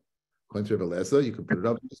Beis. According to Rebbe Eliezer, you can put it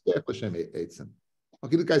up on the Mizbeach L'Shem Eitzim.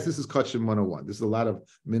 Okay, guys, this is Kachim 101. This is a lot of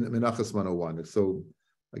Menachas 101. So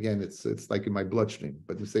again, it's like in my bloodstream.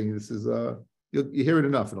 But I'm saying this is you hear it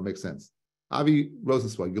enough, it'll make sense. Avi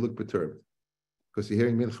Rosenzweig, you look perturbed because you're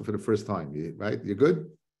hearing Mincha for the first time, right? You're good?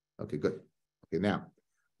 Okay, good. Okay, now.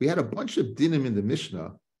 We had a bunch of dinim in the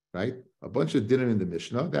Mishnah, right? A bunch of dinim in the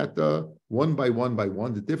Mishnah that one by one,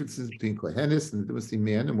 the differences between kohenis and the difference between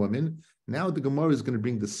man and woman. Now the Gemara is going to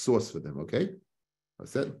bring the source for them, okay? I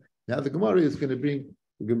said, now the Gemara is going to bring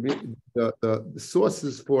the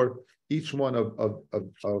sources for each one of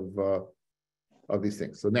these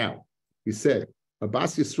things. So now, we said, a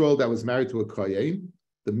Bas Yisrael that was married to a kohen,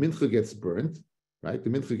 the mincha gets burnt, right? The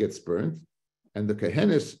mincha gets burnt. And the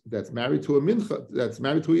kohenis that's married to a mincha, that's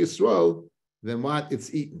married to a Yisrael, then what?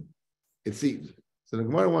 It's eaten. It's eaten. So the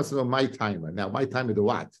Gemara wants to know my timer. Now, my timer to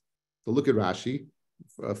what? So look at Rashi,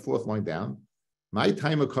 fourth line down. My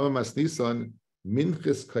timer komas nisan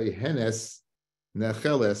minchas kohenes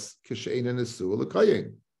necheles kishein nesu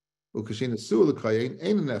l'kohen. Ukashin nesu l'kohen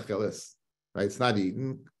ein necheles. Right? It's not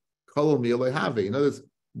eaten. Kolol meal have. In other words,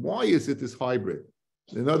 why is it this hybrid?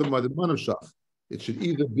 In other words, it should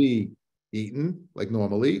either be eaten like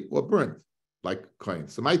normally or burnt like kohen.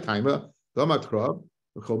 So my timer, Damakrab,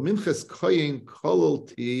 minchas kohen kolol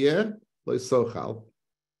tiyeh loisochal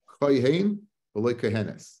kohen v'loy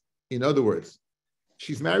kohenes. In other words,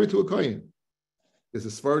 she's married to a kohen. There's a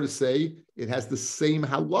svar to say it has the same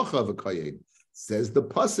halacha of a kohen. Says the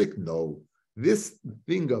pasuk, no. This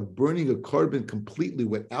thing of burning a korban completely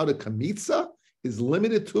without a kamitza is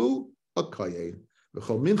limited to a kohen.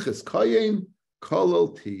 V'chol minchas kohen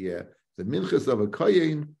kolol tiyeh. The minchas of a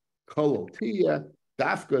kohen, kolol tiyah,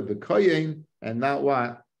 dafka the kohen, and not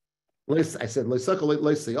what? I said loisachol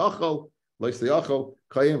loisayachol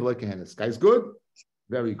kohen v'lo kohenes. Guys, good,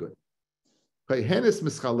 very good. Kohenes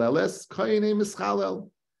mischaleles, kohen mischalel.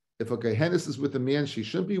 If a kohenes is with a man she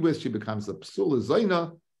shouldn't be with, she becomes a psula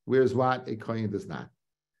zaina. Whereas what a kohen does not.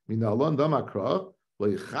 Minalon damakra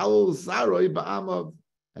loichalol zaroi ba'amav,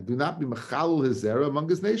 and do not be mechalol his zera among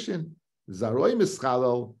his nation. Zaroi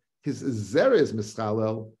mischalel. His zera is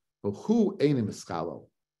mischalel, but who ain't a mischalel?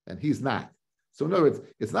 And he's not. So in other words,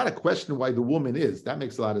 it's not a question why the woman is. That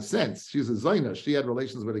makes a lot of sense. She's a zayna. She had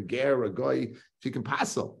relations with a ger, a goy. She can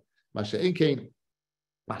passel. Masha'enkein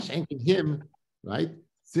him, right?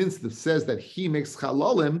 Since it says that he makes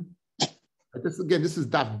chalolim, this is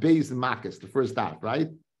daf beis and makis, the first daf,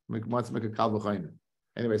 right? Wants to make a kal v'chayim.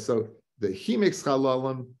 Anyway, so he makes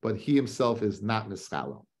chalolim, but he himself is not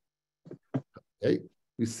mischalel. Okay.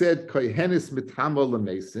 We said kohenis mitamo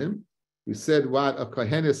lemesim. We said what a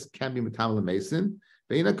kohenis can be mitamo lemesim.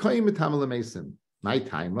 Vein a kohen mitamo lemesim. My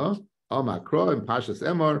timer, al makro and pashas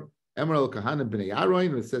emor el kahanim b'nei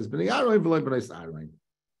aroin. It says b'nei aroin v'loy b'nei aroin.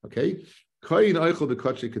 Okay, kohen oichel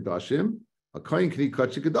b'kotche kedashim. A kohen can eat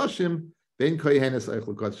kotche kedashim. Then kohenis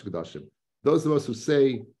oichel kotche kedashim. Those of us who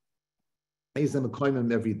say eizem a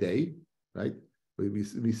kohenim every day, right? We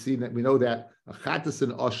see that we know that a chatas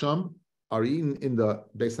and osham are eaten in the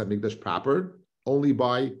Beis HaMikdash proper only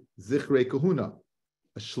by Zichrei Kahuna.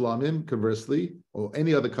 A shlamim, conversely, or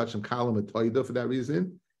any other kachim kalam a toida for that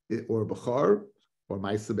reason, or bachar, or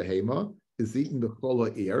ma'isa behema, is eaten b'chol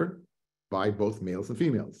ha'ir by both males and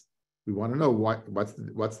females. We want to know what's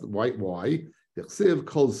the why. Yachsiv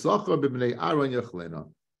kol zachar b'bnei Aaron yachlena.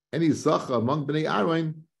 Any zachar among bnei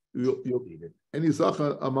Aaron, you'll eat it. Any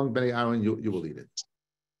zachar among bnei Aaron, you will eat it.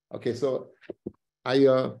 Okay, so I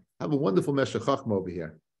have a wonderful Meshech Chachma over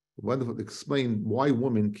here. Wonderful to explain why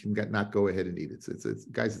women can not go ahead and eat it. It's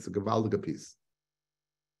guys, it's a gewaldige piece.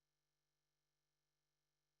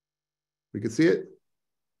 We can see it?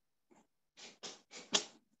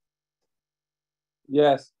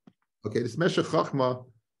 Yes. Okay, this Meshech Chachma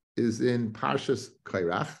is in Parshas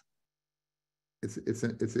Kairach.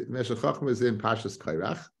 Meshech Chachma is in Parshas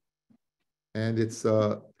Kairach, and it's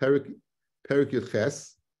Perik Yud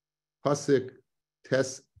Ches, Pasuk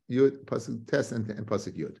Tes Yud, Pasuk Tes and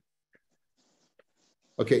Pasuk Yud.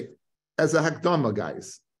 Okay, as a Hakdama,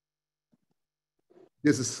 guys,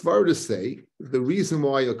 there's a svar to say the reason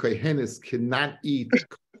why a kohenis cannot eat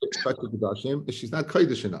kedashim is she's not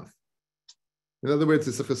kodesh enough. In other words,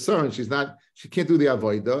 it's a chesaron. She can't do the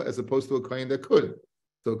avodah as opposed to a kohen that could.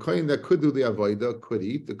 So a kohen that could do the avodah could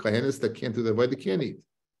eat. The kohenis that can't do the avodah can't eat.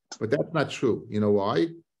 But that's not true. You know why?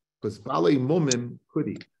 Because balei mumim could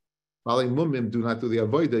eat. Balei mumim do not do the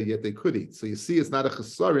avodah, yet they could eat. So you see, it's not a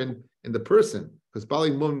chesaron in the person because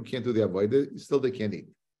balei mumim can't do the avodah. Still, they can't eat.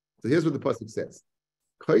 So here's what the pasuk says: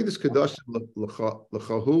 Kodesh kedashim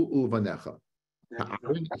l'chahu uvanecha.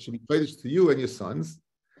 It should be kodesh to you and your sons.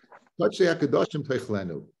 Kodesh kedashim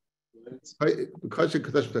teichlenu. Kodesh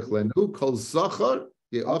kedashim teichlenu. Kol zachar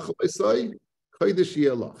ye'achal esai kodesh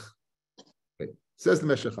ye'elach. Says the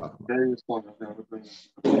Meshech Chachma.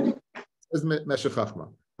 Says Meshech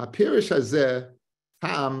Chachma. Hapirish hazeh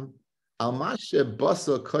tam al mashe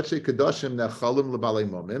basa kodesh kedashim nechalim lebalei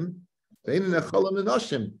mumim ve'in nechalim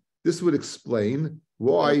lenashim. This would explain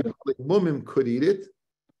why Bali Mumim could eat it,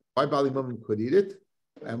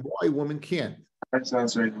 and why women can't. That's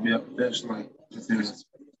answering. Yeah, that's like.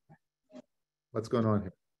 What's going on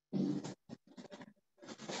here?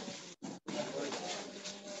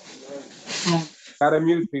 Gotta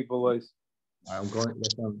mute people, Liz. I'm going.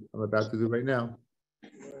 That's what I'm about to do right now.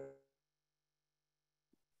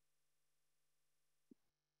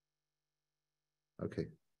 Okay.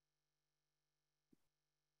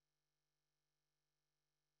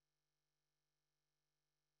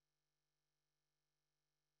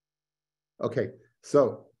 Okay,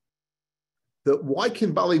 so why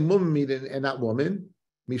can Bali Mum eat and not woman?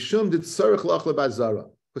 Mishum did tzarich lach lebazara,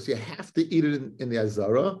 because you have to eat it in the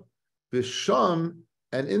azara. V'sham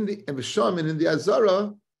and in the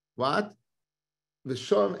azara, what?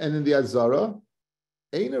 V'sham and in the azara,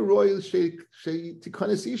 ain't a royal she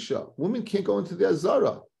tikanis isha. Women can't go into the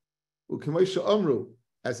azara. U'kemoisha amru,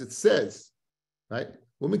 as it says, right?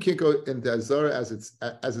 Women can't go into azara as it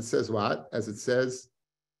says what? As it says.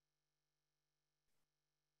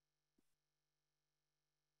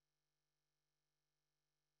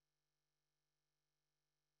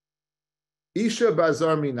 Isha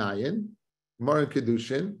bazar minayin, Maran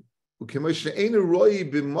kedushin, u'kemosh she'einu roi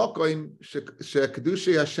b'makoim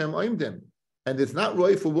she'kedushay Hashem oimdim, and it's not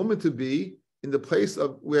roi for women to be in the place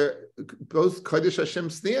of where those Kodesh Hashem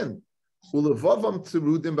stand. Ulevavam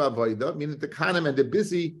tzerudim b'avoda, meaning the kanim and they're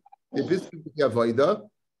busy with the avoda.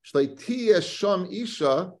 Shleitiyah sham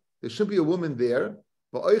isha, there should be a woman there,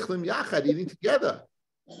 but oichlim yachad, eating together.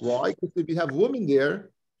 Why? Because if you have women there.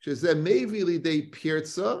 Having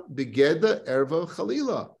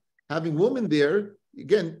women there,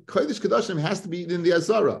 again, Kodesh Kodashim has to be eaten in the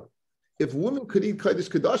Azara. If women could eat Kodesh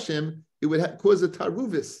Kodashim, it would cause a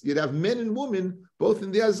taruvis. You'd have men and women both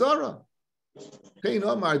in the Azara.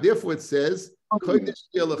 Therefore, it says, Kodesh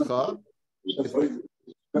Yelacha.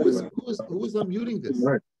 Who is unmuting this?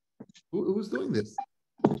 Who's doing this?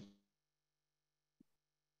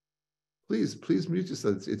 Please mute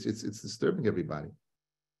yourself. It's disturbing everybody.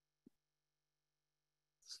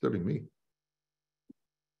 Disturbing me.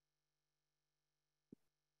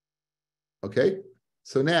 Okay,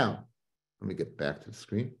 so now let me get back to the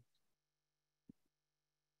screen.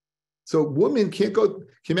 So women can't go. Can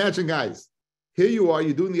you imagine, guys? Here you are,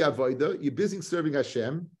 you're doing the avodah, you're busy serving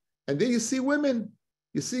Hashem, and then you see women.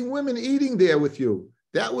 You're seeing women eating there with you.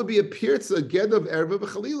 That would be a pirza ged of erva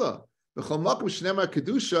v'chalila. V'chalmakum shnema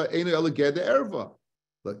kedusha einu ela ged erva.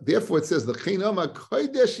 Therefore, it says the chinama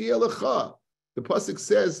kodesh yelecha. The pasuk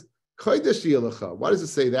says, "Kodesh yelecha." Why does it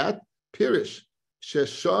say that? Pirish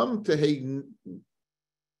shesham tehei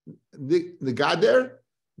negader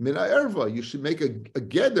min erva. You should make a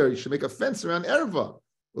geder. You should make a fence around erva.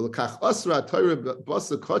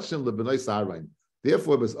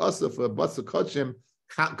 Therefore, it was also for Batsa Kachim,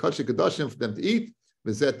 Kachim Kadashim for them to eat.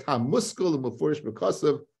 V'zet tam muskul and mufurish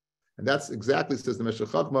b'kasav. And that's exactly, says the Meshech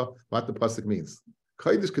Chachma, what the pasuk means.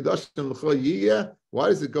 Kodesh Kadashim l'cha yiyeh. Why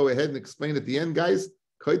does it go ahead and explain at the end, guys?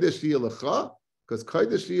 Kodesh yiyeh l'cha, because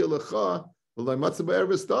Kodesh yiyeh l'cha v'lo matzah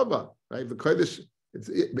b'erev stava. Right? The Kodesh,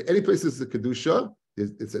 any place is a kedusha.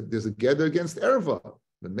 There's a gather against erva.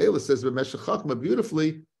 The Mela says Meshech Chachma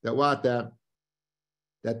beautifully that what that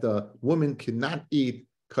the woman cannot eat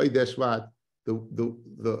kodesh what the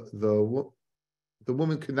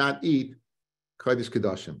woman cannot eat kodesh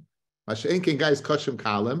kedashim. Masha'enken guys kachim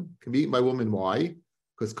kalim can be eaten by woman. Why?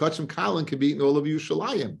 Because kachim kalim can be eaten all of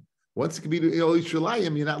Yerushalayim. Once it can be eaten all of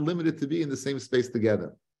Yerushalayim, you're not limited to be in the same space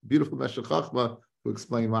together. Beautiful Meshech Chachma to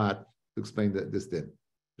explain what to explain this din.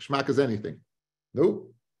 Shmak is anything. No.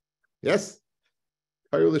 Yes.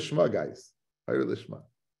 Hayru lishma, guys. Hayru lishma.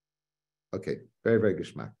 Okay, very, very good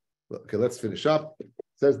shmak. Okay, let's finish up.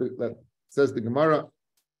 Says the Gemara.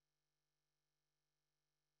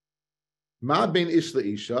 Ma ben ish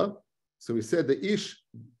leisha. So we said the ish.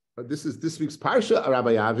 This is this week's parsha.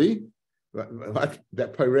 Rabbi Avi.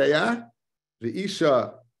 That pareya. The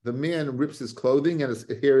isha, the man rips his clothing and his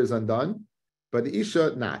hair is undone, but the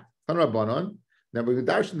isha not. Tan Rabbanon. Now we're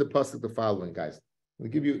darshan the pasuk the following, guys. I'll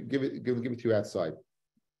give it to you outside.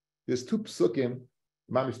 There's two psukim,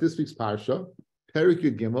 mamish this week's parsha, Perik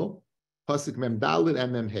Yud Gimel, pasuk Mem Daled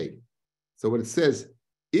and Mem Hey. So what it says,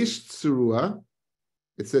 Ish Tsurua,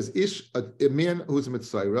 it says Ish, a man who's a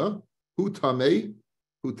Mitzayra, who Tamei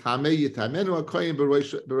Yitamenu Akoyim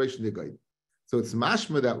Bereish Nigay. So it's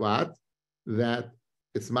mashma that what? That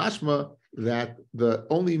it's mashma that the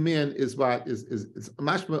only man is what is it's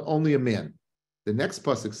mashma only a man. The next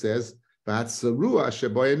pasuk says, Vatsarua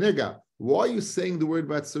Sheboya Nega. Why are you saying the word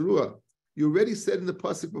Vatsarua? You already said in the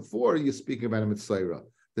pasuk before you're speaking about a Mitzayra.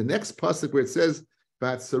 The next pasuk where it says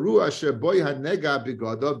Vatsarua Sheboya Nega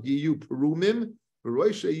Bigadav Yiyu Perumim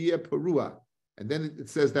Veroisha Yeh Perua. And then it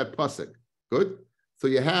says that pasuk. Good? So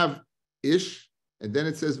you have Ish, and then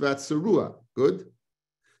it says Vatsarua. Good?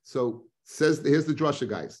 So says here's the drasha,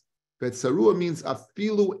 guys. Vatsarua means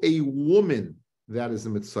afilu a woman that is a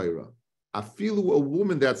Mitzayra. Afilu a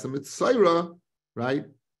woman that's a Mitzayra, right?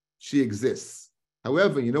 She exists.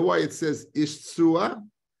 However, you know why it says Ish Tsua?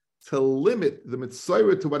 To limit the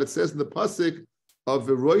Mitzayra to what it says in the pasuk of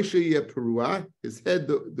Veroisha Yeh Perua, his head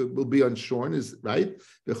will be unshorn, is right.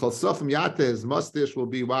 The Chalsafim Yata, his mustache will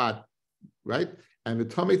be what? Right? And the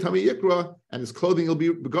Tami Yikra, and his clothing will be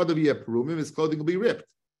Begadav Yeh Perumim, his clothing will be ripped.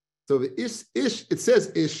 So the Ish, it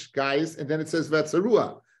says Ish, guys, and then it says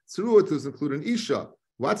Vatsarua. Tsarua does include an Isha.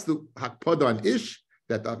 What's the Hakpada on Ish?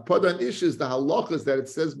 That the Hakpada on Ish is the halachas that it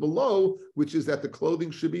says below, which is that the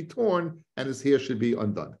clothing should be torn and his hair should be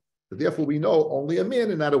undone. So therefore, we know only a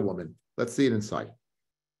man and not a woman. Let's see it inside.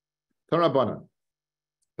 Tarabana.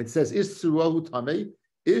 It says Ish Tsuruahu Tameh,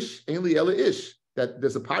 Ish, Ainli Ela Ish, that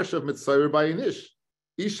there's a parsha of Mitzayra by an Ish.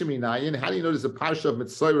 Ishaminayin, how do you know there's a parsha of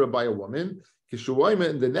Mitzayra by a woman? Kishuwaima,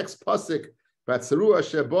 in the next pasuk, Vatsarua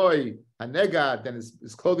Sheboy Hanega, then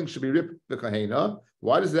his clothing should be ripped the kahena.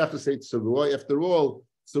 Why does it have to say Tsarua? After all,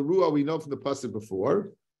 Tsarua we know from the pasuk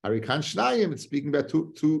before. Arikan Shnayim, it's speaking about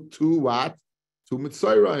two what? Two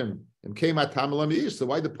Mitzayraim. And came at Tamalam Ish. So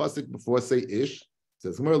why the pasuk before say Ish? It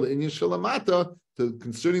says Inyan Shalamata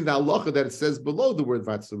concerning the halacha that it says below the word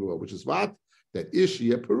Vatsarua, which is what? That Ish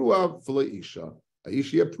Yeh Perua v'lo Isha.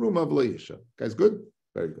 Ish Yeh Peruma v'lo Isha. Guys, good?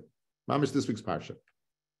 Very good. Mamish this week's parsha.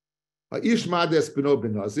 Ish Mades Beno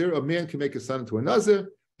Ben Nazir. A man can make a son into a Nazir.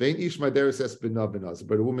 Vein Ish Maderes Es Beno Ben Nazir.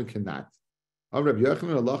 But a woman cannot. Rabbi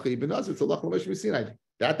Yochanan Allah Ibn Nazir. It's Allah L'Mesh Misinai.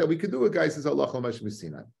 That we could do it, guys, is Allah L'Mesh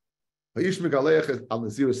Misinai. Ish Megaleach Al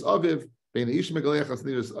Naziris Aviv. Vein Ish Megaleach Al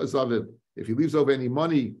Naziris Aviv. If he leaves over any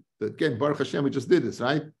money, again, Baruch Hashem, we just did this,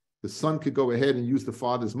 right? The son could go ahead and use the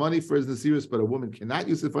father's money for his Naziris, but a woman cannot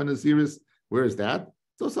use it for Naziris. Where is that?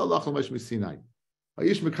 It's also Allah L'Mesh Misinai.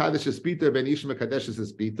 Ish Mekadesh is Pita, Ben Ish Mekadesh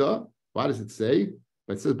is Pita. Why does it say?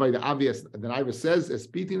 But it says by the obvious, the Naira says,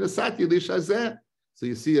 Espiti Nasati Lishazeh. So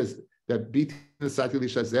you see as that Biti Nasati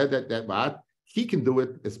Lishazeh, that what? He can do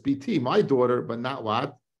it as PT, my daughter, but not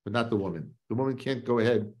what? But not the woman. The woman can't go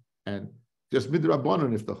ahead and just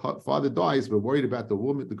midrabanan. If the father dies, we're worried about the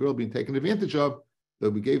woman, the girl being taken advantage of.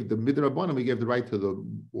 That we gave the midrabanan, we gave the right to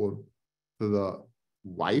the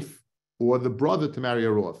wife or the brother to marry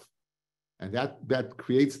her off. And that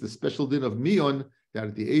creates the special din of mion, that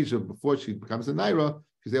at the age of before she becomes a naira,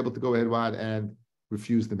 she's able to go ahead and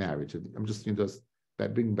refuse the marriage. I'm just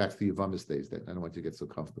bringing back to the Yavamis days that I don't want you to get so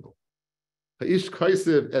comfortable. Ish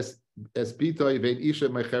kaisev es bita vein isha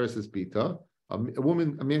mecheres es bita. A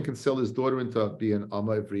man can sell his daughter into being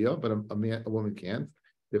Amma Ivriya, but a woman can't.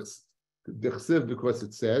 Dichsiv, because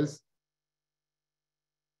it says,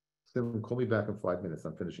 call me back in 5 minutes.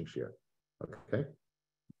 I'm finishing share. Okay.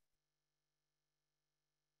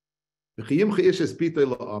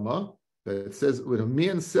 It says when a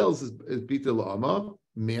man sells is bita la'ama,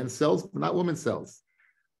 man sells, but not woman sells.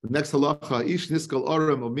 The next halacha, ish niskal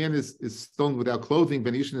aram, a man is stoned without clothing,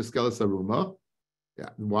 ben ish niskal saruma. Yeah,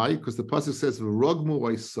 why? Because the pasuk says v'rogmu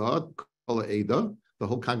v'isad kol eda, the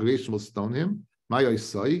whole congregation will stone him. My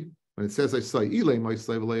isai, when it says isai ilay my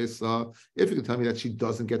isai v'leisa, if you can tell me that she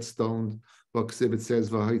doesn't get stoned, but if it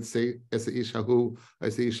says v'hait say esa ishahu,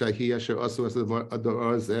 esa ishahi asher asu esa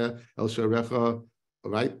adar zeh el sharecha.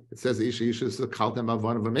 Right? It says the isha is a kaltem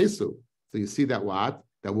avon of a mesu. So you see that what?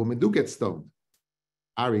 That women do get stoned.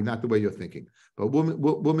 Ari, not the way you're thinking. But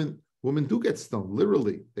women do get stoned.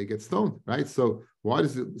 Literally, they get stoned, right? So why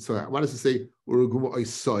does it say urugumu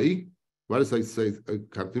oisai? Why does it say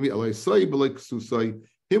come to me oisai but like susai,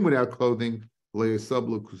 him without clothing,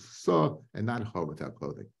 and not her without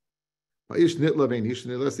clothing.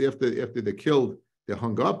 After they're killed, they're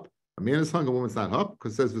hung up. A man is hung, a woman's not up,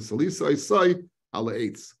 because it says v'salisa oisai. And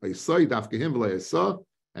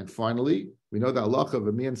finally, we know that Allah, if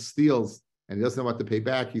a man steals and he doesn't know what to pay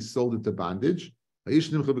back, he's sold into bondage. My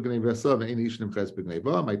timer,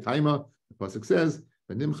 the pasuk says,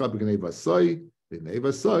 everyone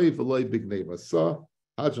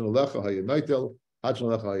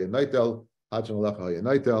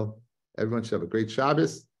should have a great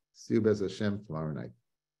Shabbos. See you Bez Hashem tomorrow night.